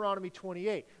in Deuteronomy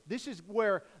 28. This is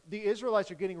where the Israelites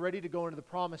are getting ready to go into the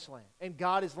promised land. And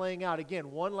God is laying out,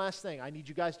 again, one last thing. I need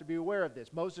you guys to be aware of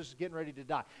this. Moses is getting ready to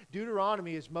die.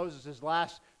 Deuteronomy is Moses'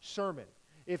 last sermon,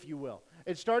 if you will.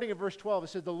 And starting in verse 12, it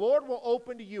says, the Lord will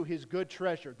open to you his good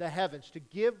treasure, the heavens, to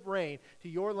give rain to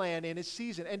your land in its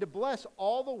season, and to bless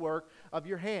all the work of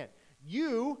your hand.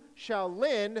 You shall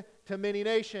lend to many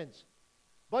nations,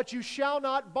 but you shall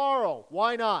not borrow.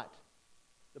 Why not?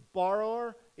 The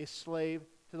borrower is slave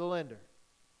to the lender.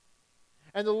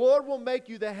 And the Lord will make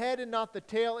you the head and not the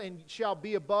tail, and shall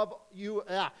be above you.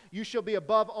 You shall be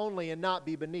above only and not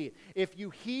be beneath. If you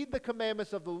heed the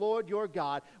commandments of the Lord your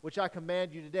God, which I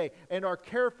command you today, and are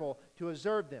careful to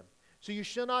observe them. So you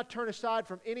shall not turn aside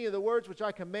from any of the words which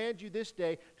I command you this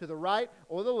day to the right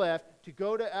or the left, to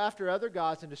go after other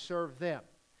gods and to serve them.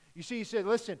 You see, he said,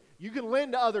 listen, you can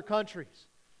lend to other countries,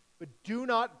 but do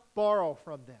not borrow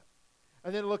from them.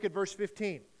 And then look at verse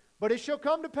 15. But it shall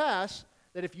come to pass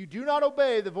that if you do not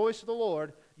obey the voice of the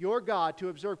Lord your God to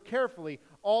observe carefully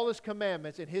all his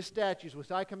commandments and his statutes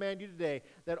which I command you today,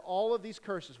 that all of these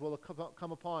curses will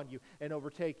come upon you and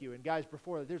overtake you. And guys,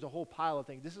 before that, there's a whole pile of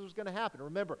things. This is what's going to happen.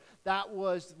 Remember, that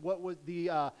was what was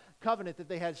the covenant that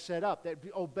they had set up, that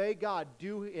obey God,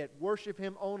 do it, worship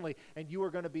him only, and you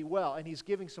are going to be well. And he's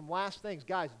giving some last things.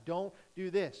 Guys, don't do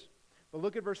this. But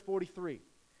look at verse 43.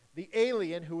 The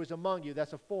alien who is among you,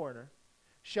 that's a foreigner,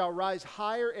 shall rise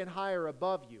higher and higher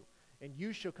above you, and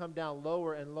you shall come down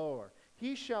lower and lower.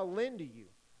 He shall lend to you,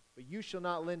 but you shall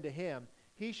not lend to him.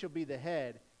 He shall be the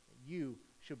head, and you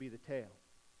shall be the tail.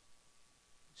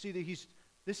 See,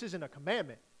 this isn't a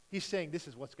commandment. He's saying this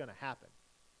is what's going to happen.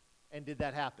 And did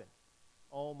that happen?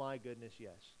 Oh my goodness,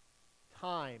 yes.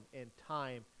 Time and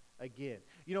time again.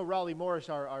 You know, Raleigh Morris,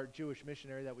 our Jewish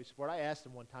missionary that we support, I asked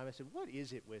him one time, I said, what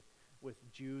is it with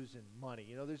Jews and money?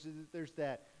 You know, there's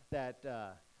that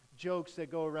jokes that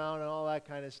go around and all that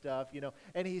kind of stuff, you know.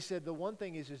 And he said the one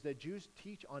thing is that Jews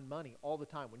teach on money all the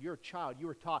time. When you're a child, you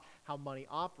were taught how money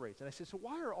operates. And I said, so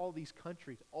why are all these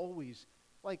countries always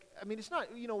like, I mean, it's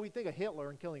not, you know, we think of Hitler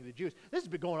and killing the Jews. This has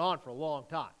been going on for a long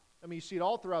time. I mean, you see it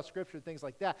all throughout Scripture, things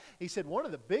like that. He said one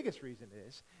of the biggest reasons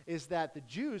is that the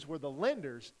Jews were the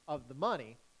lenders of the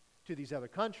money to these other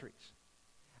countries.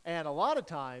 And a lot of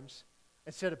times,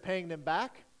 instead of paying them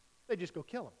back, they just go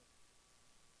kill them.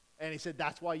 And he said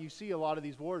that's why you see a lot of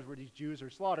these wars where these Jews are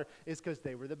slaughtered, is because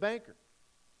they were the banker.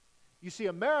 You see,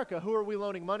 America, who are we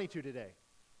loaning money to today?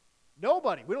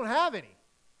 Nobody. We don't have any.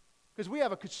 Because we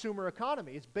have a consumer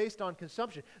economy. It's based on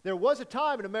consumption. There was a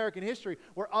time in American history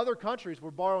where other countries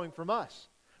were borrowing from us.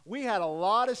 We had a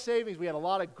lot of savings. We had a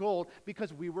lot of gold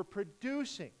because we were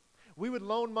producing. We would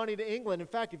loan money to England. In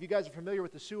fact, if you guys are familiar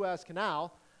with the Suez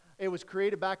Canal, it was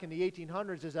created back in the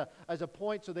 1800s as a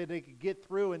point so that they could get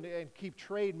through and keep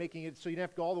trade, making it so you didn't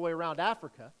have to go all the way around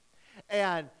Africa.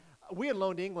 And we had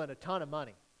loaned England a ton of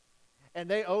money. And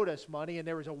they owed us money, and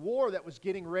there was a war that was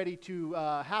getting ready to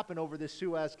happen over this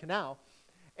Suez Canal.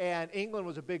 And England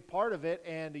was a big part of it,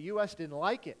 and the U.S. didn't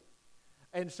like it.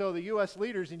 And so the U.S.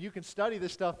 leaders, and you can study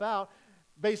this stuff out,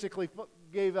 basically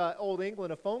gave old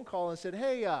England a phone call and said,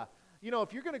 hey, you know,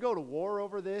 if you're going to go to war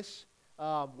over this,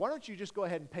 why don't you just go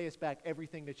ahead and pay us back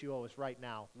everything that you owe us right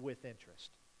now with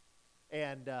interest?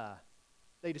 And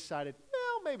they decided,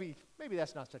 well, maybe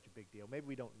that's not such a big deal. Maybe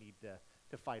we don't need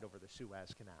to fight over the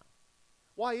Suez Canal.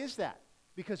 Why is that?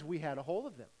 Because we had a hold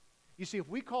of them. You see, if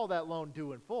we call that loan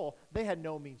due in full, they had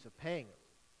no means of paying it.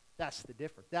 That's the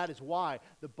difference. That is why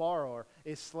the borrower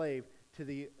is slave to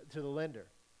the lender.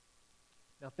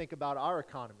 Now think about our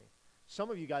economy.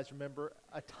 Some of you guys remember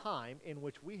a time in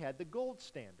which we had the gold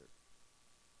standard,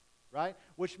 right?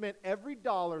 Which meant every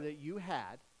dollar that you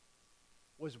had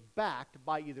was backed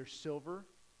by either silver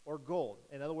or gold.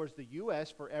 In other words, the U.S.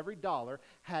 for every dollar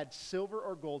had silver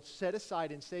or gold set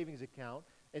aside in savings account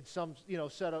and some,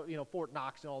 set up, Fort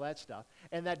Knox and all that stuff.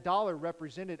 And that dollar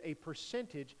represented a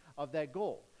percentage of that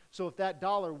gold. So if that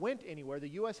dollar went anywhere, the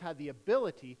U.S. had the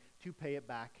ability to pay it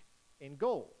back in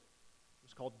gold. It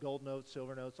was called gold notes,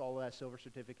 silver notes, all of that, silver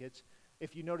certificates.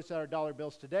 If you notice our dollar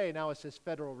bills today, now it says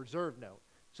Federal Reserve note.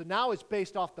 So now it's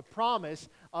based off the promise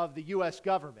of the U.S.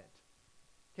 government.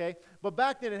 Okay? But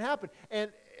back then it happened.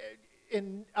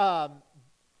 And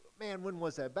when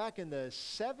was that? Back in the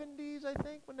 70s, I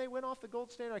think, when they went off the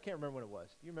gold standard? I can't remember when it was.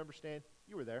 Do you remember, Stan?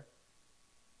 You were there.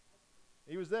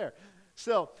 He was there.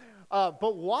 So,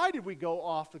 but why did we go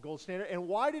off the gold standard, and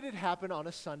why did it happen on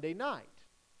a Sunday night?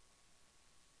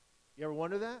 You ever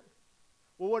wonder that?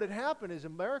 Well, what had happened is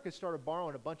America started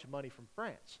borrowing a bunch of money from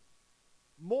France.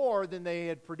 More than they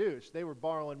had produced. They were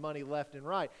borrowing money left and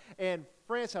right. And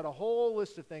France had a whole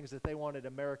list of things that they wanted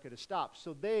America to stop.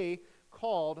 So they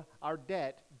called our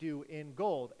debt due in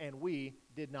gold, and we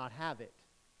did not have it.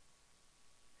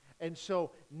 And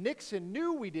so Nixon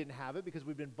knew we didn't have it because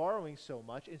we've been borrowing so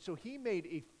much, and so he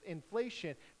made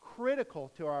inflation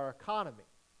critical to our economy.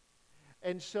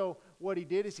 And so what he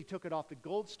did is he took it off the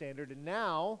gold standard, and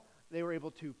now they were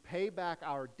able to pay back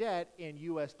our debt in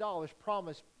U.S. dollars,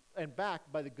 promised and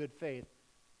backed by the good faith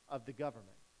of the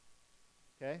government.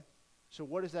 Okay? So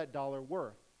what is that dollar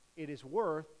worth? It is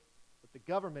worth what the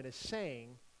government is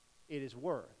saying it is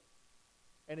worth.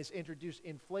 And it's introduced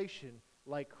inflation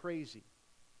like crazy.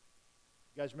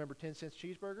 You guys remember 10-cent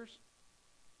cheeseburgers?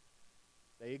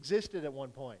 They existed at one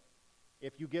point.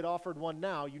 If you get offered one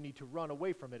now, you need to run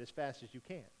away from it as fast as you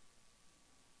can.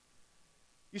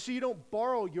 You see, you don't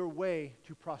borrow your way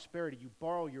to prosperity. You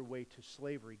borrow your way to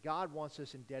slavery. God wants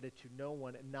us indebted to no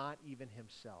one, not even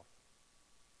himself.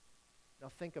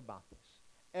 Now think about this.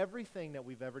 Everything that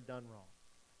we've ever done wrong,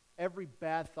 every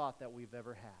bad thought that we've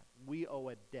ever had, we owe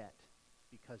a debt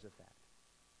because of that.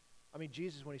 I mean,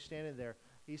 Jesus, when he's standing there,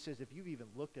 he says, if you've even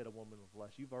looked at a woman with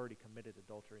lust, you've already committed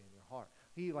adultery in your heart.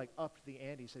 He upped the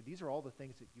ante. He said, these are all the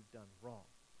things that you've done wrong.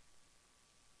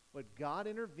 But God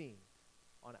intervened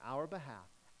on our behalf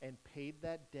and paid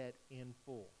that debt in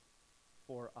full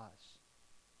for us.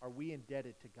 Are we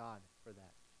indebted to God for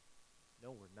that?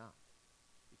 No, we're not,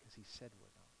 because he said we're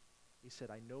not. He said,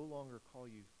 I no longer call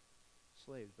you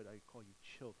slaves, but I call you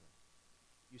children.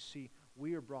 You see,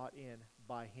 we are brought in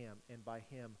by him and by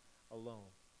him alone.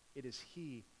 It is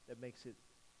he that makes it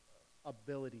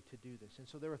ability to do this. And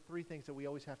so there are three things that we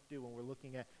always have to do when we're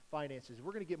looking at finances.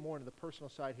 We're going to get more into the personal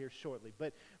side here shortly,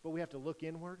 but we have to look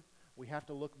inward, we have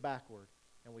to look backward,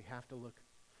 and we have to look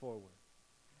forward.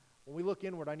 When we look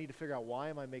inward, I need to figure out, why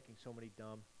am I making so many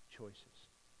dumb choices?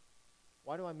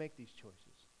 Why do I make these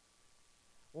choices?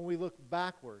 When we look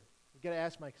backward, we've got to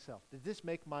ask myself, did this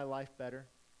make my life better?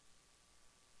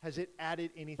 Has it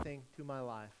added anything to my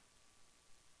life?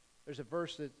 There's a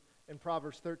verse that in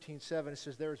Proverbs 13:7, it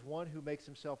says, there is one who makes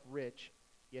himself rich,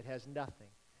 yet has nothing,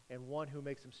 and one who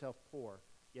makes himself poor,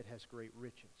 yet has great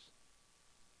riches.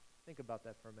 Think about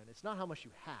that for a minute. It's not how much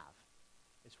you have.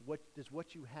 It's does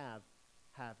what you have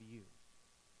you.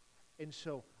 And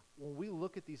so when we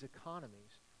look at these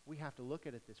economies, we have to look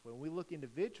at it this way. When we look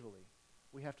individually,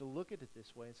 we have to look at it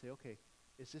this way and say, okay,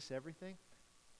 is this everything?